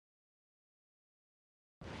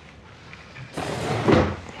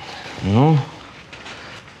Nu,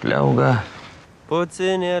 Pliauga.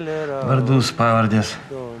 Vardus, pavardės.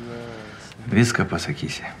 Viską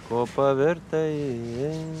pasakysi.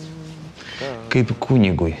 Kaip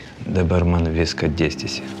kunigui dabar man viską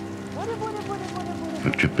dėstysi.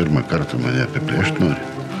 Ar čia pirmą kartą mane apiplėšt nori?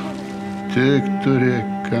 Tik turėk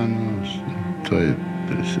ką nors, tai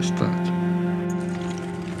prisistato.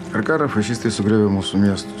 Per karą fašistai sugriovė mūsų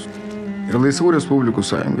miestus. Ir laisvų respublikų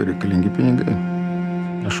sąjungai reikalingi pinigai.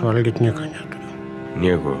 Aš valgyt nieko neturiu.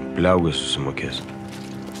 Nieko, Pliaugai susimokės.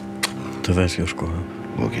 Tavęs ieškoju.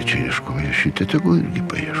 Vokiečiai ieškoja, šitą tegu irgi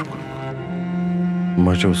paieško.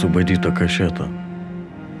 Mačiau subadytą kašetą.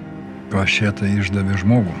 Kašetą išdavė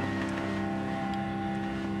žmogų.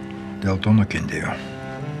 Dėl to nukentėjo.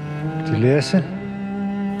 Tylėsi?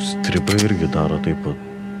 Stripai irgi daro taip pat.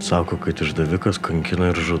 Sako, kad išdavikas kankina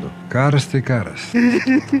ir žudo. Karas tai karas.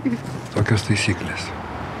 Tokios taisyklės.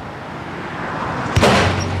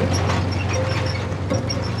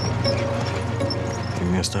 Į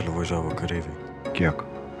miestelį važiavo kareiviai. Kiek?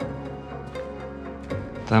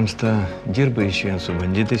 Tamsta dirba išvien su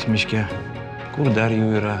banditais miške. Kur dar jų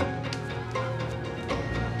yra?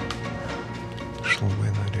 Aš labai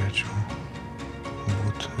norėčiau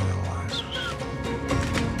būti vėl laisvas.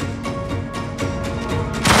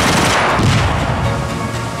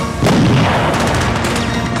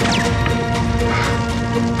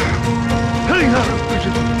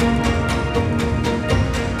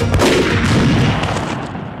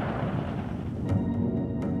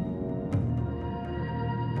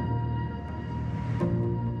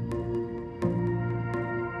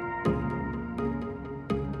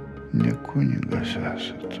 Ne kunigas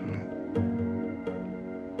esat,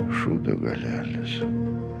 šūdo galelis.